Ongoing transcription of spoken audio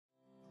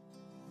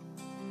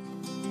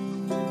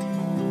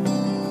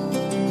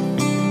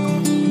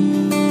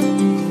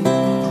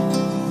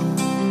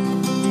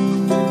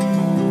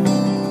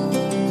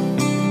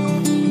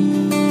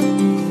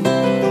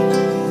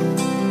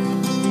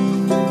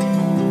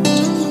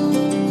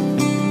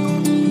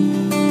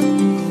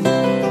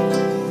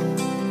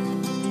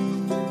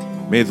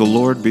May the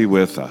Lord be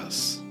with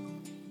us.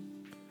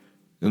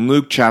 In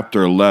Luke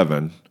chapter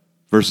 11,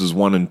 verses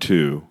 1 and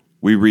 2,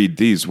 we read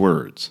these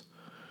words.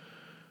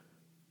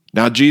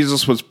 Now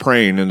Jesus was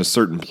praying in a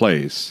certain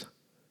place,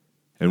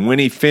 and when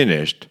he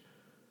finished,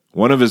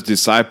 one of his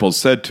disciples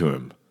said to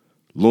him,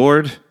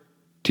 Lord,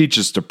 teach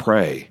us to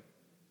pray,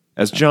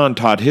 as John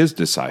taught his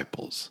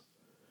disciples.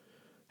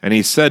 And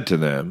he said to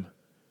them,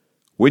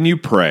 When you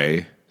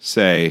pray,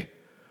 say,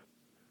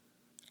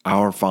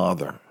 Our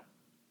Father,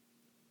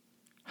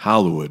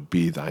 hallowed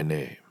be thy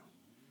name.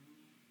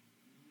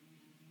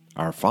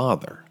 Our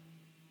Father.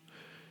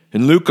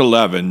 In Luke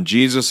 11,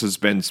 Jesus has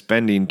been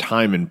spending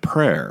time in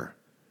prayer,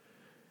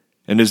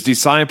 and his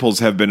disciples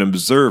have been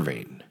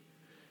observing.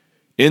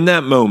 In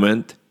that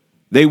moment,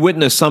 they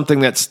witnessed something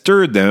that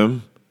stirred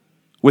them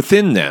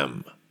within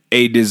them,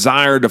 a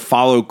desire to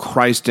follow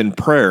Christ in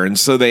prayer, and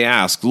so they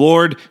asked,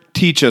 Lord,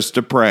 teach us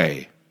to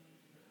pray.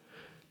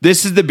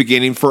 This is the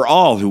beginning for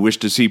all who wish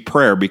to see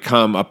prayer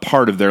become a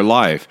part of their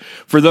life,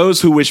 for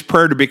those who wish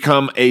prayer to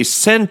become a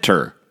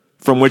center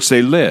from which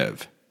they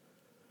live.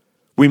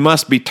 We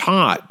must be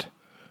taught,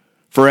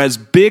 for as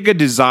big a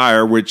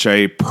desire which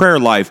a prayer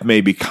life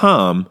may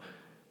become,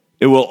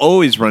 it will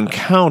always run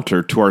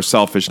counter to our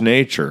selfish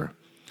nature.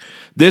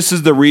 This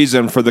is the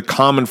reason for the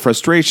common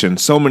frustration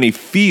so many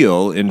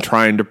feel in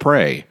trying to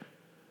pray.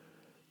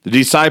 The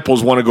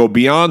disciples want to go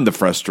beyond the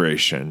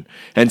frustration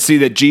and see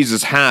that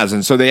Jesus has,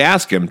 and so they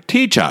ask him,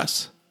 teach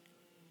us.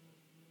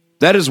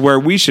 That is where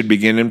we should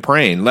begin in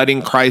praying,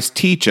 letting Christ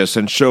teach us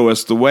and show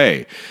us the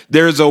way.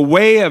 There is a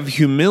way of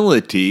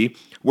humility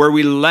where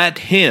we let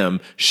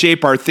him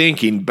shape our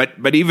thinking,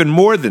 but even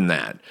more than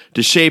that,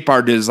 to shape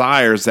our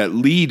desires that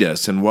lead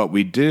us in what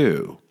we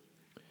do.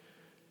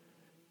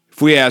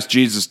 If we ask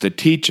Jesus to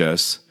teach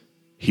us,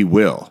 he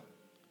will.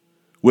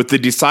 With the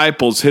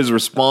disciples, his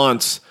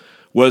response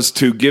was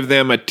to give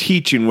them a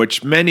teaching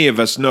which many of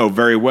us know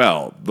very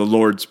well, the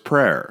Lord's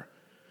Prayer.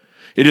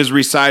 It is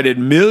recited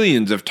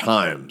millions of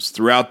times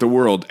throughout the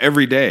world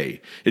every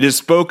day. It is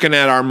spoken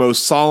at our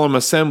most solemn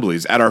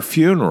assemblies, at our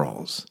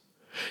funerals.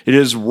 It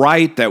is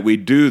right that we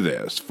do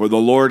this, for the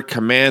Lord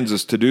commands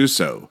us to do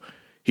so.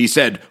 He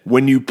said,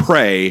 when you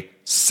pray,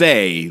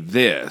 say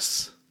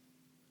this.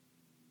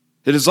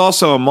 It is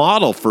also a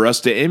model for us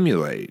to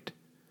emulate.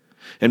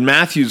 In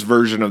Matthew's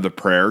version of the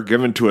prayer,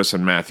 given to us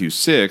in Matthew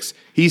 6,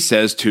 he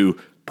says to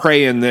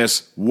pray in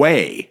this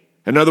way.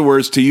 In other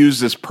words, to use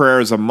this prayer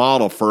as a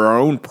model for our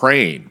own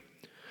praying.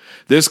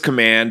 This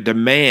command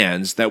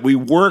demands that we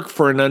work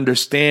for an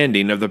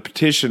understanding of the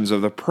petitions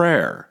of the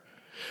prayer.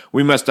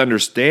 We must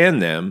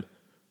understand them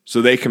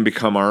so they can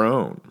become our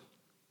own.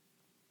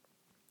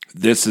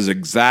 This is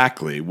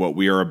exactly what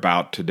we are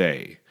about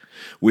today.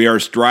 We are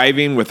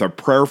striving with a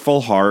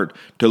prayerful heart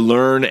to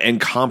learn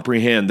and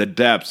comprehend the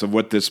depths of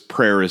what this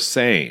prayer is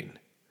saying.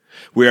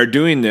 We are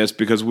doing this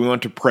because we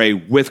want to pray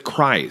with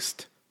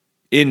Christ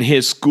in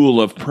his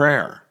school of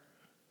prayer.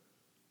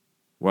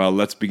 Well,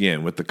 let's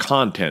begin with the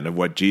content of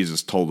what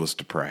Jesus told us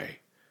to pray.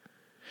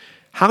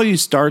 How you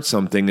start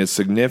something is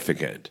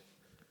significant.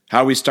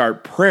 How we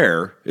start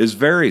prayer is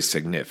very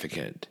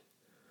significant.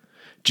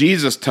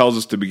 Jesus tells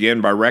us to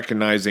begin by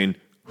recognizing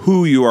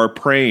who you are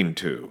praying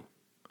to,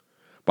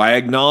 by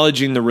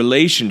acknowledging the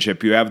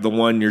relationship you have with the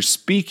one you're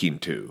speaking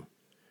to.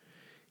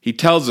 He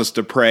tells us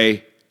to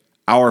pray,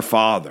 Our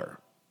Father.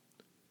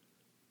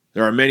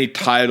 There are many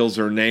titles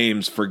or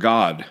names for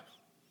God.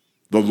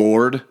 The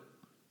Lord,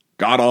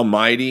 God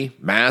Almighty,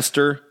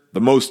 Master,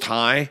 the Most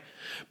High.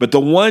 But the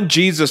one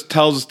Jesus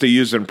tells us to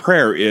use in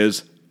prayer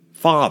is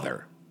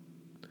Father.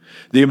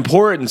 The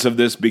importance of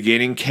this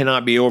beginning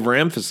cannot be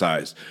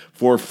overemphasized,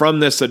 for from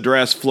this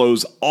address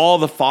flows all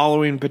the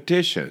following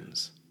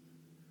petitions.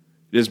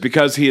 It is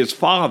because he is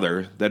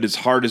Father that his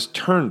heart is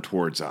turned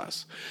towards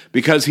us.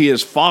 Because he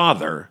is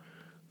Father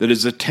that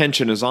his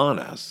attention is on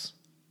us.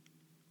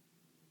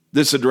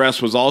 This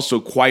address was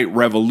also quite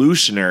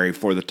revolutionary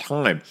for the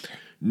time.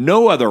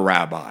 No other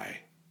rabbi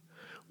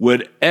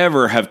would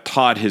ever have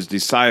taught his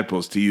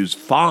disciples to use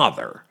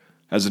Father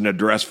as an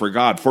address for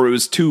God, for it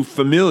was too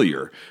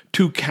familiar,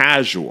 too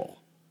casual.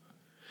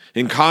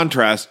 In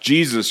contrast,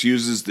 Jesus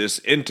uses this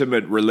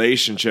intimate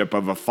relationship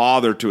of a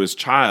father to his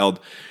child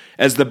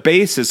as the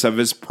basis of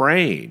his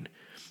praying,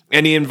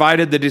 and he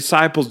invited the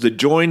disciples to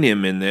join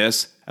him in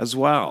this as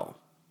well.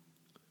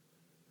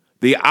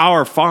 The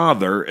Our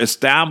Father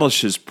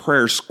establishes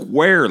prayer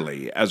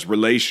squarely as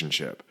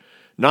relationship,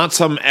 not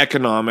some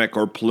economic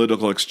or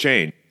political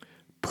exchange.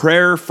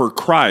 Prayer for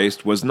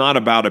Christ was not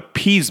about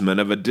appeasement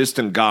of a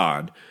distant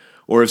God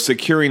or of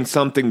securing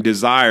something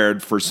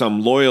desired for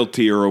some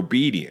loyalty or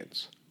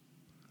obedience.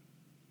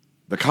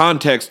 The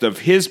context of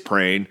his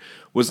praying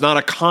was not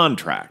a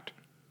contract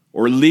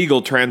or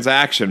legal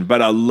transaction,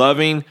 but a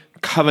loving,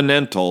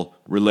 covenantal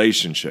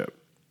relationship.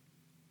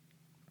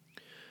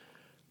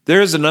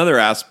 There is another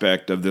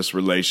aspect of this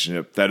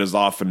relationship that is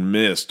often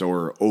missed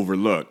or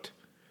overlooked.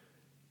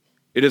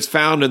 It is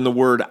found in the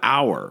word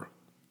our.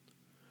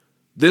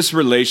 This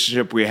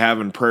relationship we have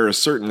in prayer is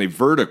certainly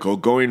vertical,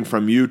 going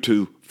from you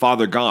to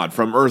Father God,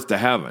 from earth to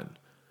heaven.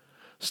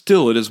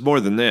 Still, it is more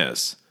than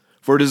this,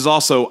 for it is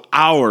also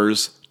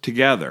ours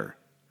together.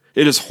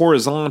 It is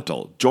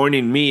horizontal,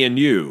 joining me and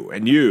you,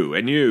 and you,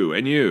 and you,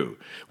 and you.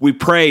 We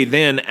pray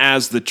then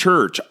as the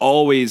church,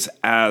 always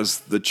as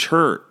the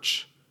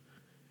church.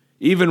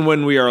 Even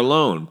when we are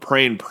alone,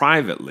 praying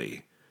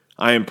privately,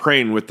 I am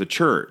praying with the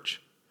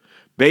church.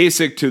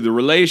 Basic to the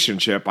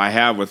relationship I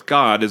have with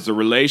God is the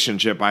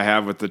relationship I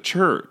have with the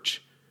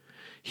church.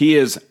 He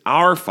is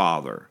our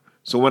Father.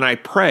 So when I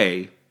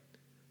pray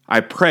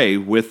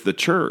with the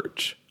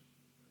church.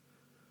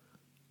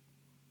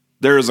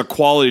 There is a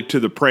quality to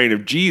the praying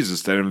of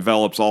Jesus that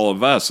envelops all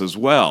of us as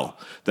well,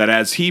 that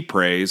as he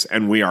prays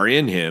and we are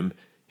in him,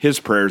 his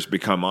prayers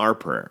become our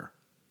prayer.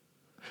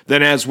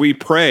 Then as we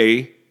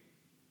pray,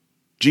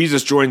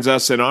 Jesus joins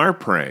us in our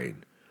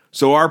praying,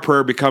 so our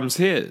prayer becomes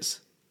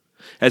his.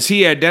 As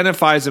he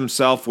identifies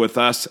himself with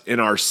us in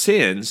our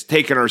sins,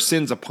 taking our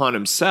sins upon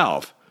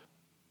himself,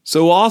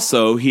 so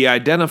also he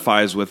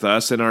identifies with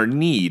us in our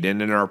need and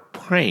in our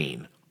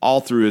praying, all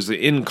through his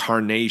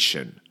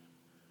incarnation.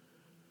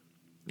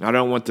 I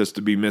don't want this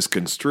to be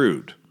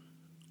misconstrued.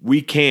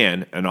 We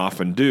can, and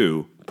often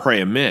do,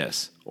 pray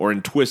amiss or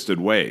in twisted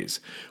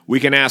ways. We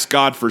can ask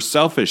God for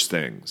selfish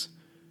things,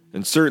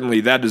 and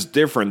certainly that is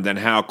different than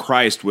how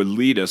Christ would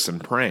lead us in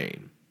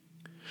praying.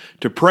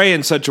 To pray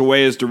in such a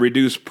way is to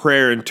reduce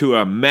prayer into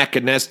a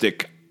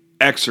mechanistic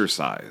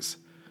exercise,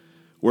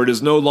 where it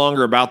is no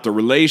longer about the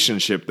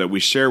relationship that we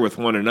share with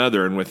one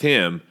another and with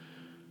him,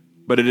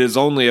 but it is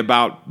only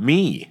about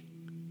me.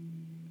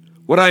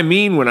 What I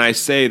mean when I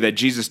say that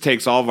Jesus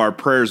takes all of our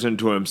prayers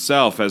into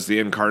himself as the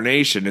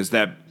incarnation is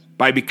that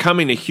by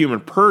becoming a human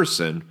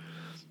person,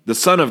 the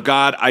Son of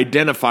God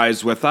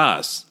identifies with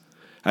us,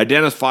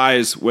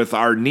 identifies with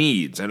our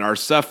needs and our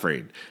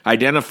suffering,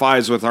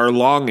 identifies with our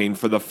longing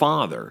for the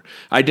Father,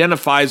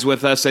 identifies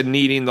with us in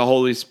needing the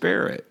Holy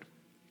Spirit.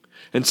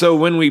 And so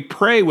when we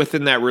pray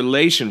within that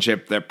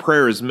relationship that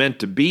prayer is meant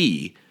to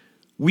be,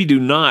 we do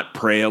not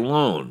pray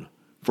alone,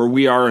 for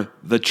we are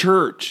the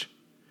church.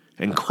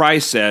 And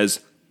Christ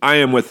says, I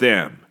am with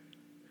them.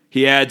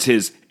 He adds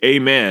his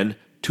amen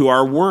to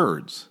our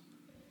words.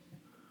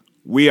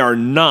 We are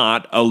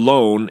not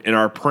alone in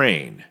our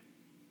praying,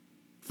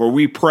 for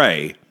we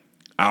pray,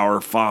 our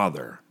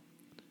Father.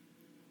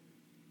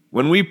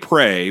 When we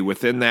pray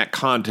within that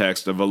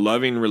context of a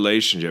loving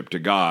relationship to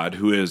God,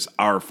 who is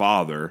our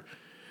Father,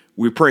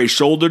 we pray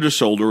shoulder to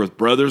shoulder with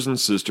brothers and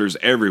sisters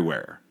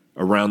everywhere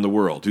around the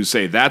world who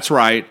say, that's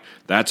right,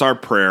 that's our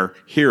prayer,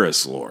 hear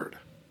us, Lord.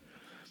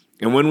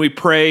 And when we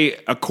pray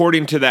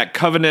according to that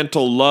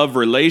covenantal love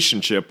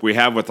relationship we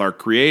have with our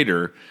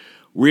Creator,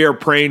 we are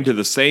praying to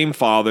the same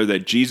Father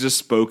that Jesus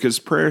spoke his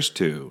prayers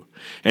to.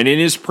 And in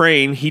his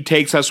praying, he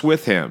takes us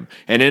with him.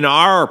 And in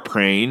our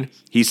praying,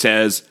 he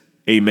says,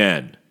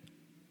 Amen.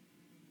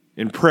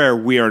 In prayer,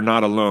 we are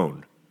not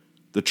alone.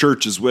 The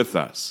church is with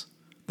us.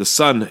 The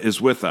Son is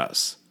with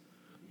us.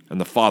 And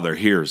the Father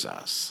hears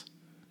us.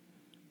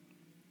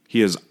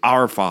 He is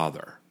our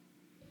Father.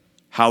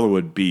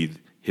 Hallowed be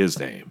his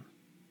name.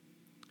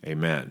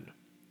 Amen.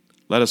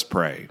 Let us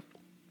pray.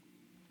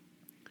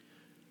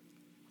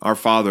 Our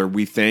Father,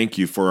 we thank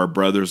you for our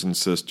brothers and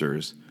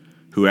sisters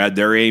who add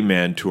their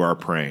amen to our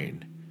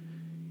praying.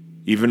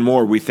 Even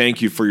more, we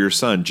thank you for your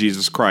Son,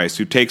 Jesus Christ,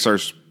 who takes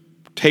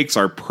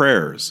our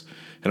prayers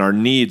and our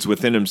needs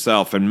within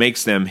himself and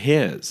makes them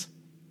his.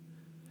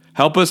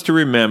 Help us to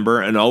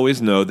remember and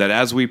always know that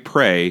as we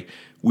pray,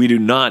 we do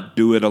not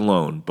do it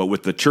alone, but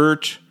with the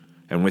church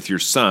and with your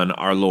Son,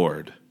 our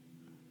Lord.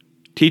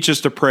 Teach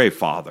us to pray,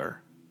 Father.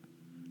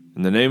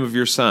 In the name of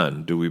your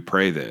Son do we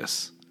pray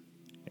this.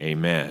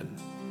 Amen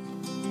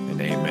and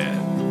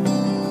amen.